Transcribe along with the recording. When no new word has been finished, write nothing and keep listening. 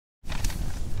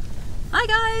Hi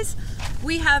guys!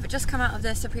 We have just come out of the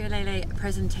Supriya Lele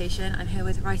presentation. I'm here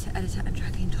with writer, editor and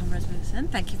drag queen Tom Rasmussen.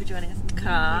 Thank you for joining us in the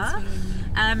car.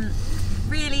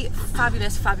 Really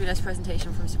fabulous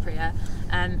presentation from Supriya.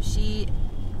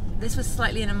 This was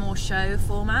slightly in a more show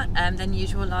format than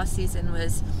usual. Last season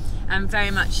was very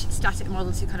much static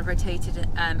models who kind of rotated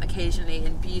occasionally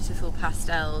in beautiful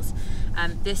pastels.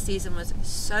 This season was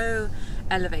so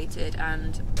elevated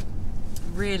and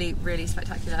really, really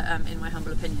spectacular in my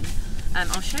humble opinion.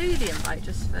 I'll show you the invite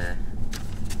just for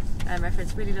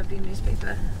reference. Really lovely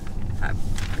newspaper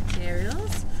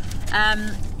materials.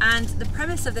 And the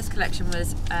premise of this collection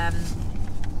was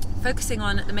focusing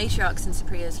on the matriarchs in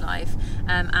Supriya's life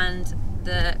and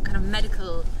the kind of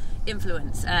medical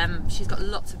influence. She's got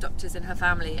lots of doctors in her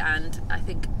family, and I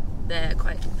think they're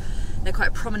quite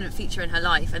a prominent feature in her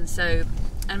life, and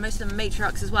most of them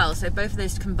matriarchs as well, so both of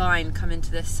those combined come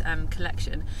into this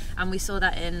collection. And we saw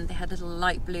that they had little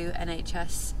light blue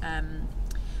NHS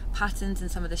patterns in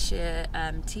some of the sheer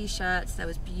t-shirts. There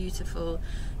was beautiful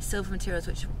silver materials,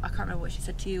 which I can't remember what she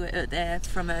said to you, they're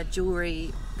from a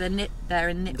jewellery, they're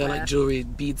in knitwear. They're like jewellery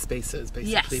bead spacers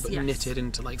basically, yes, but yes. Knitted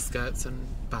into like skirts and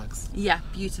bags. Yeah,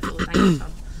 beautiful, thank you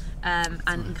Tom.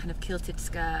 And kind of kilted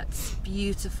skirts,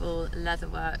 beautiful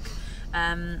leatherwork.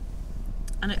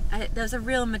 And there was a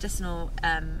real medicinal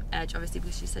edge, obviously,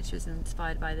 because she said she was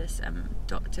inspired by this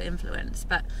doctor influence.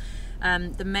 But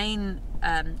the main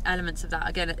elements of that,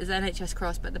 again, is NHS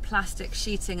cross, but the plastic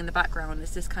sheeting in the background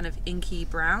is this kind of inky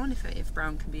brown, if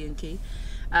brown can be inky,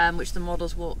 which the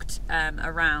models walked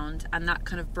around. And that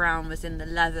kind of brown was in the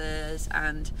leathers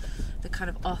and the kind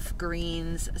of off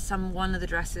greens. One of the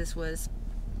dresses was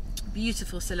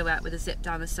beautiful silhouette with a zip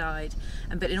down the side,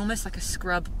 but in almost like a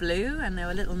scrub blue, and there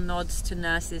were little nods to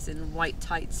nurses in white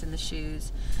tights in the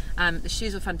shoes. The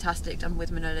shoes were fantastic, done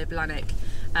with Manolo Blahnik,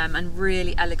 and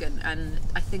really elegant, and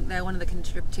I think they're one of the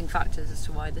contributing factors as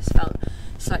to why this felt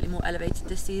slightly more elevated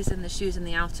this season. The shoes and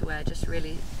the outerwear just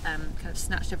really kind of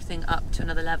snatched everything up to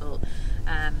another level.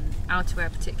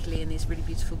 Outerwear, particularly in these really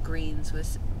beautiful greens,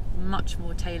 was much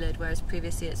more tailored, whereas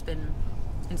previously it's been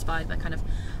inspired by kind of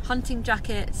hunting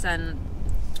jackets and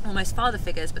almost father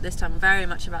figures, but this time very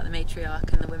much about the matriarch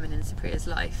and the women in Supriya's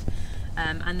life.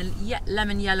 And the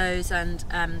lemon yellows and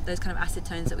those kind of acid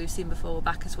tones that we've seen before were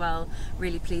back as well.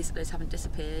 Really pleased that those haven't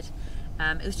disappeared.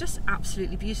 It was just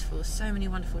absolutely beautiful. So many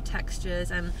wonderful textures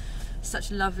and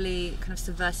such lovely kind of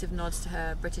subversive nods to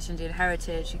her British Indian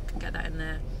heritage. You can get that in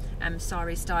the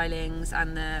sari stylings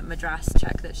and the madras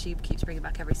check that she keeps bringing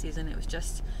back every season. It was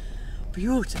just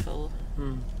beautiful.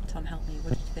 Tom, help me, what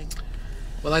did you think?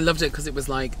 Well, I loved it because it was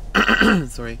like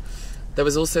sorry, there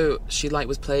was also, she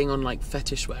was playing on like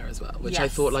fetish wear as well, which yes. I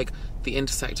thought like the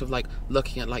intersect of like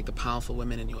looking at like the powerful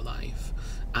women in your life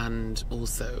and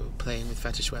also playing with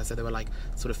fetish wear. So they were like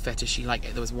sort of fetishy,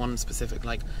 like there was one specific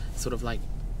like sort of like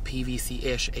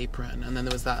PVC-ish apron, and then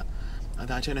there was that, I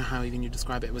don't know how even you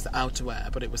describe it, it was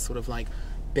outerwear, but it was sort of like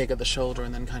big at the shoulder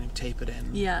and then kind of tapered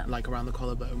in, yeah, like around the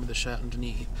collarbone with the shirt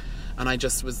underneath. And I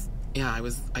just was,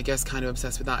 I guess kind of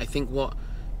obsessed with that. I think what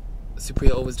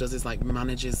Supriya always does is like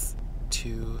manages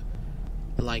to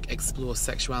like explore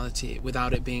sexuality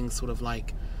without it being sort of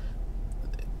like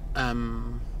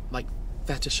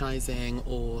fetishizing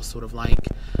or sort of like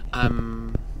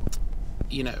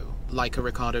you know, like a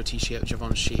Riccardo t-shirt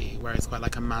Givenchy, where it's quite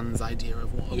like a man's idea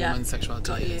of what a woman's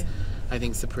sexuality is. I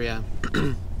think Supriya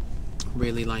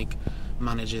really like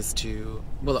manages to,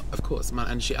 well, of course, and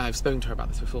I've spoken to her about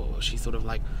this before, she sort of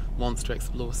like wants to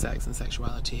explore sex and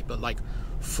sexuality, but like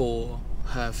for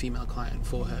her female client,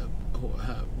 for her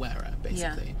wearer,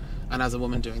 basically. Yeah. And as a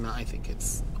woman doing that, I think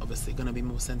it's obviously going to be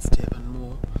more sensitive and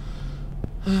more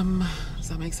does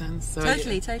that make sense? So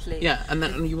totally. Yeah, and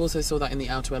then you also saw that in the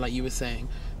outerwear, like you were saying,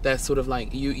 they're sort of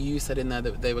like, you said in there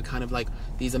that they were kind of like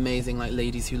these amazing like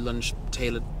ladies who lunch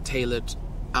tailored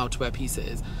outerwear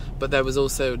pieces, but there was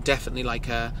also definitely like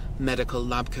a medical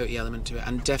lab coaty element to it,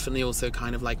 and definitely also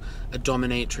kind of like a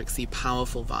dominatrixy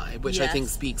powerful vibe, which yes. I think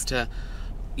speaks to,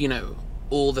 you know,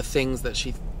 all the things that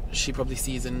she probably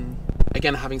sees in,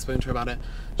 again, having spoken to her about it,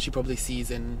 she probably sees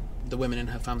in the women in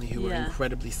her family who were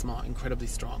incredibly smart, incredibly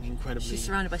strong, incredibly... She's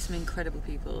surrounded by some incredible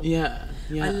people. Yeah.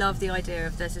 I love the idea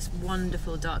of, there's this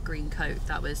wonderful dark green coat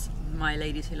that was my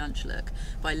Ladies Who Lunch look,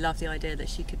 but I love the idea that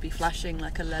she could be flashing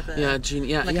like a leather, a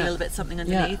little bit something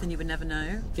underneath, and you would never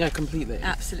know. Yeah, completely.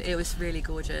 Absolutely, it was really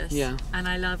gorgeous. Yeah. And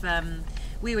I love,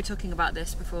 we were talking about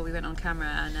this before we went on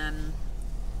camera, and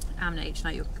Amna H.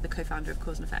 Knight, the co-founder of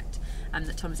Cause and Effect,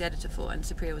 that Tom's the editor for, and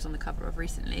Supriya was on the cover of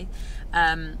recently.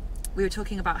 We were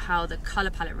talking about how the colour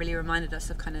palette really reminded us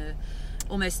of kind of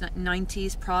almost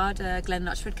 90s Prada Glenn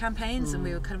Luchford campaigns, and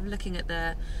we were kind of looking at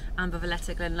the Amber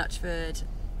Valletta Glenn Luchford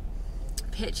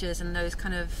pictures, and those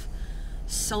kind of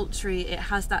sultry, it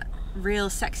has that real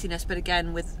sexiness, but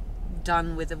again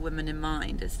done with a woman in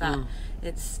mind. It's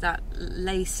that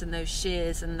lace and those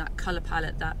sheers and that colour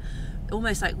palette, that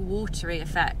almost like watery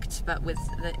effect, but with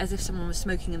as if someone was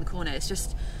smoking in the corner. It's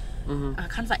just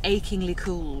kind of like achingly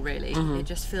cool, really. It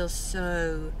just feels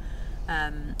so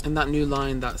and that new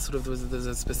line, that sort of there's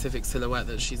a specific silhouette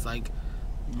that she's like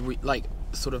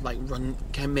sort of like run,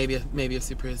 maybe a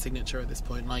Supriya signature at this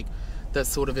point, like that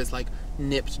sort of is like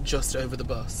nipped just over the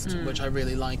bust, which I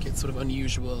really like. It's sort of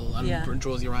unusual and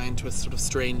draws your eye into a sort of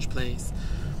strange place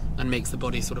and makes the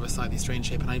body sort of a slightly strange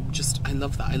shape, and I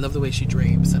love that. I love the way she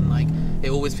drapes, and like it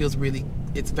always feels really,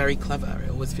 it's very clever. It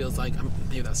always feels like,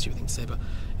 maybe that's a stupid thing to say, but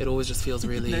it always just feels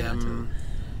really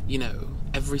you know,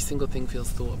 every single thing feels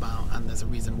thought about, and there's a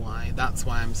reason why. That's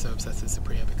why I'm so obsessed with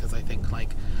Supriya, because I think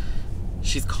like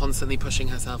she's constantly pushing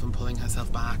herself and pulling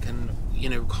herself back, and you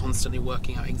know, constantly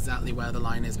working out exactly where the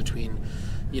line is between,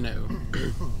 you know,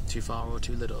 too far or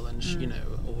too little, and you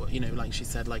know, or you know, like she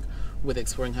said, like with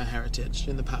exploring her heritage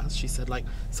in the past, she said like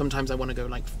sometimes I want to go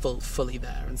like fully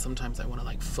there, and sometimes I want to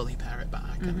like fully pare it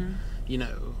back, and you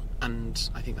know, and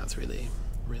I think that's really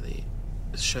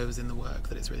shows in the work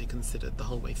that it's really considered the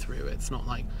whole way through. It's not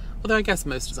like, although I guess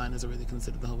most designers are really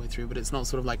considered the whole way through, but it's not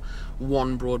sort of like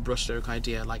one broad brushstroke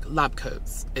idea like lab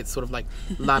coats. It's sort of like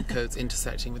lab coats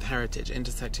intersecting with heritage,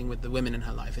 intersecting with the women in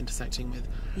her life, intersecting with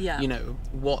you know,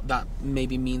 what that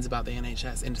maybe means about the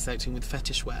NHS, intersecting with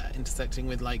fetish wear, intersecting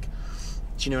with like,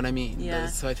 do you know what I mean?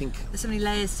 So I think there's so many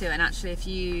layers to it, and actually if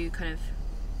you kind of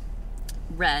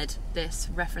read this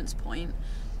reference point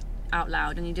out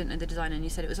loud and you didn't know the designer, and you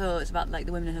said it's about like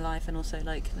the women in her life and also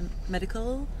like the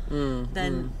medical,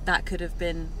 then that could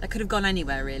have gone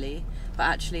anywhere really. But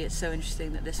actually it's so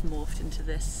interesting that this morphed into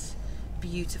this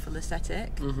beautiful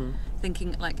aesthetic.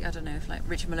 Thinking like, I don't know if like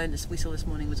Richard Malone, we saw this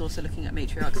morning, was also looking at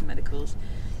matriarchs and medicals.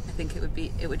 I think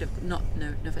it would have no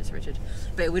offense to Richard,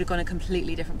 but it would have gone a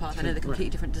completely different path. I know they're completely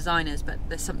different designers, but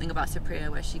there's something about Supriya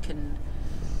where she can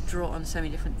draw on so many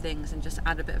different things and just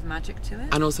add a bit of magic to it,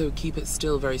 and also keep it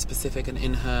still very specific and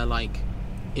in her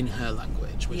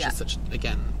language, which is such,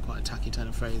 again, quite a tacky turn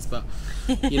of phrase, but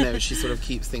you know, she sort of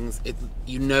keeps things,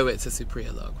 you know, it's a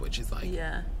Supriya look, which is like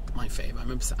my fave.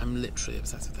 I'm literally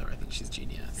obsessed with her. I think she's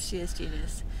genius. She is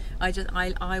genius.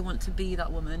 I want to be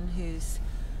that woman who's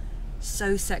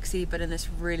so sexy but in this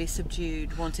really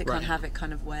subdued, want it can't have it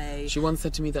kind of way. She once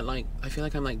said to me that like, I feel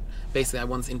like I'm like, basically I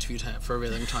once interviewed her for a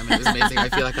really long time and it was amazing. I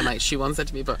feel like I'm like, she once said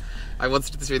to me, but I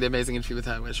once did this really amazing interview with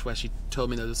her where she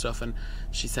told me loads of stuff, and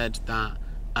she said that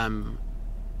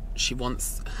she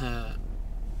wants her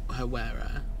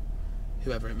wearer,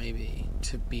 whoever it may be,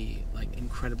 to be like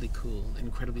incredibly cool,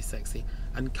 incredibly sexy,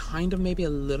 and kind of maybe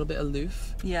a little bit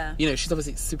aloof. You know, she's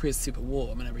obviously super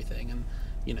warm and everything, and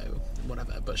you know,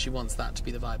 whatever, but she wants that to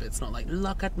be the vibe. It's not like,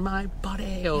 look at my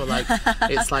body, or like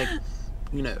it's like,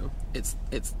 you know, it's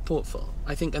thoughtful,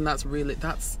 I think, and that's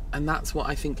what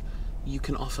I think you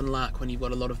can often lack when you've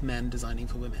got a lot of men designing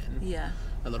for women.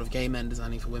 A lot of gay men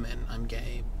designing for women. I'm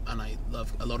gay and I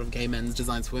love a lot of gay men's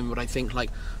designs for women, but I think like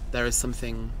there is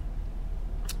something,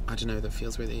 I don't know, that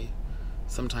feels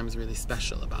sometimes really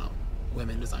special about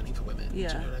women designing for women. Do you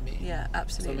know what I mean? Yeah,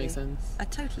 absolutely. Does that make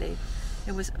sense? Totally.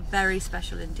 It was very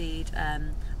special indeed. I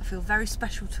feel very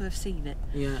special to have seen it.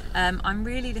 I'm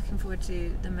really looking forward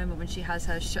to the moment when she has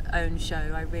her own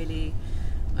show. I really,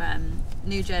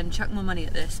 new gen, chuck more money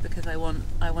at this, because I want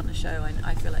a show.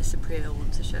 I feel like Supriya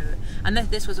wants a show, and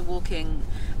this was a walking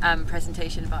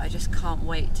presentation, but I just can't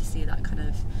wait to see that kind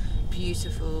of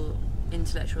beautiful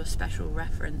intellectual special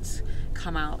reference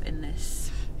come out in this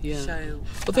show.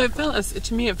 Although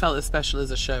to me it felt as special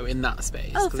as a show in that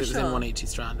space, because it was in 180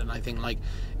 Strand, and I think like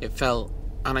it felt,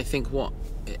 and I think what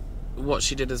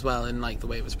she did as well in like the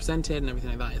way it was presented and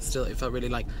everything like that, it felt really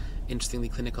like interestingly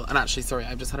clinical. And actually, sorry,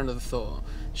 I've just had another thought.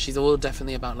 She's all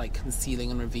definitely about like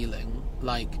concealing and revealing,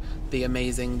 like there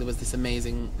was this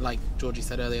amazing, like Georgie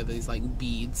said earlier, these like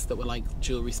beads that were like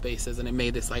jewellery spaces, and it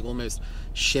made this like almost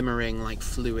shimmering like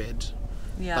fluid,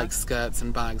 like skirts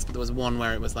and bags, but there was one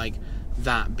where it was like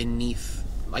that beneath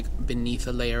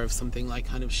a layer of something like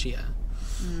kind of sheer,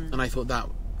 and I thought that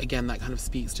again, that kind of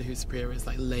speaks to who Supriya is,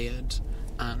 like layered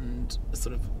and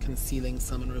sort of concealing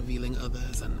some and revealing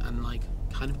others, and like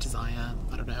kind of desire.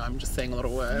 I don't know, I'm just saying a lot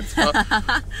of words, but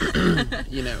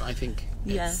you know, I think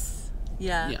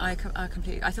I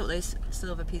completely, I thought those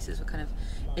silver pieces were kind of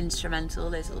instrumental.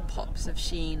 Those little pops of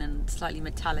sheen and slightly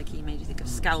metallic-y made you think of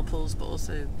scalpels, but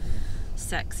also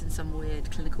sex in some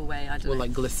weird clinical way. I don't know. Or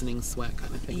like glistening sweat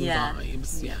kind of thing. Yeah.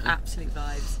 Vibes. Yeah. Absolute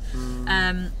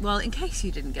vibes. Well, in case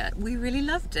you didn't get, we really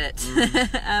loved it.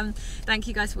 Thank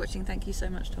you guys for watching. Thank you so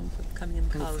much, Tom, for coming in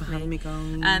the car with me.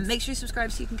 Guys. Make sure you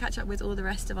subscribe so you can catch up with all the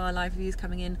rest of our live reviews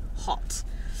coming in hot.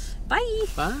 Bye.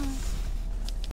 Bye.